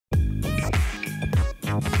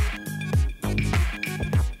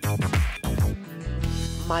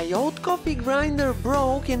My old coffee grinder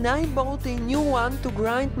broke and I bought a new one to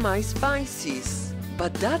grind my spices.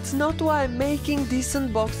 But that's not why I'm making this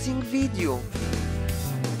unboxing video.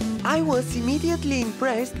 I was immediately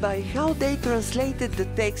impressed by how they translated the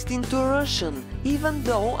text into Russian, even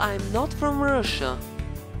though I'm not from Russia.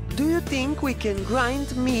 Do you think we can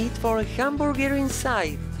grind meat for a hamburger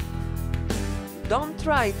inside? Don't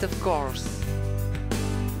try it, of course.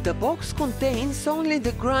 The box contains only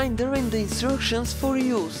the grinder and the instructions for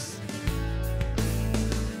use.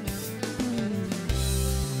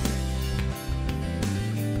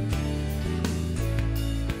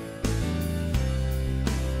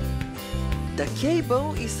 The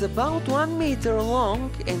cable is about 1 meter long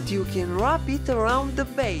and you can wrap it around the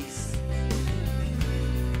base.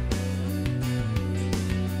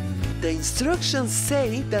 The instructions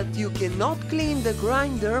say that you cannot clean the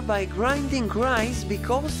grinder by grinding rice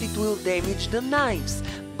because it will damage the knives,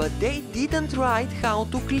 but they didn't write how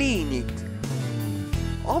to clean it.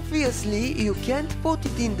 Obviously, you can't put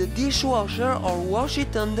it in the dishwasher or wash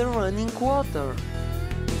it under running water.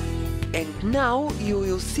 And now you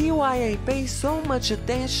will see why I pay so much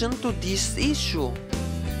attention to this issue.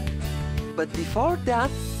 But before that,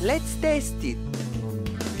 let's test it.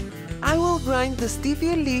 I will grind the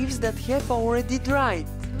stevia leaves that have already dried.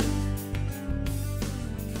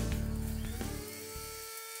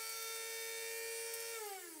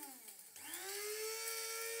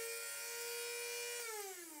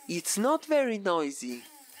 It's not very noisy.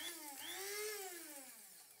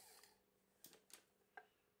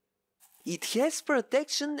 It has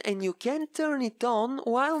protection and you can turn it on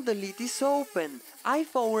while the lid is open.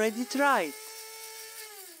 I've already tried.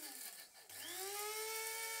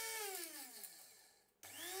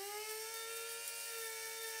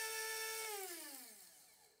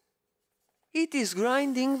 It is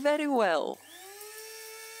grinding very well.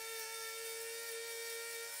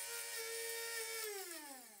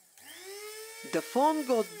 The phone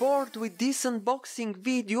got bored with this unboxing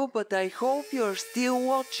video, but I hope you are still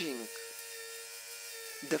watching.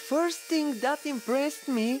 The first thing that impressed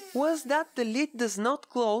me was that the lid does not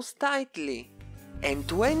close tightly.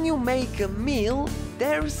 And when you make a meal,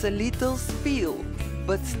 there's a little spill.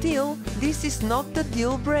 But still, this is not the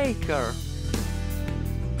deal breaker.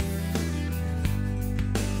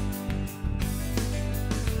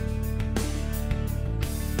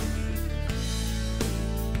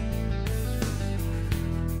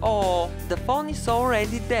 Oh, the phone is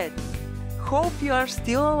already dead. Hope you are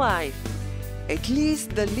still alive. At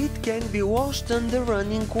least the lid can be washed under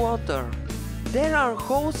running water. There are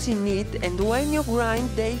holes in it and when you grind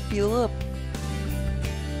they fill up.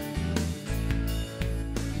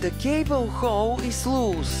 The cable hole is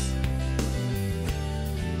loose.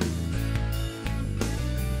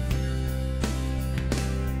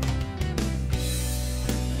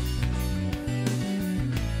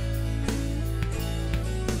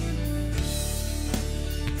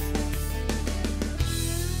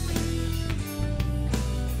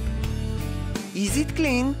 Is it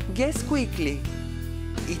clean? Guess quickly.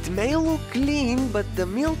 It may look clean, but the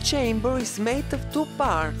milk chamber is made of 2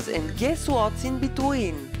 parts, and guess what's in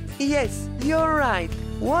between? Yes, you're right.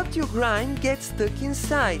 What you grind gets stuck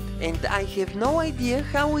inside, and I have no idea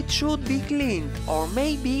how it should be cleaned, or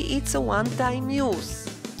maybe it's a one-time use.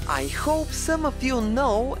 I hope some of you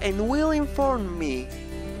know and will inform me.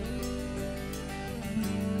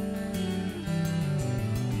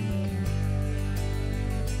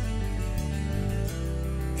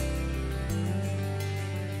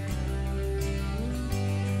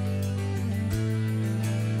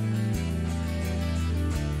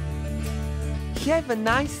 Have a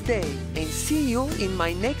nice day and see you in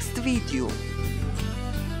my next video.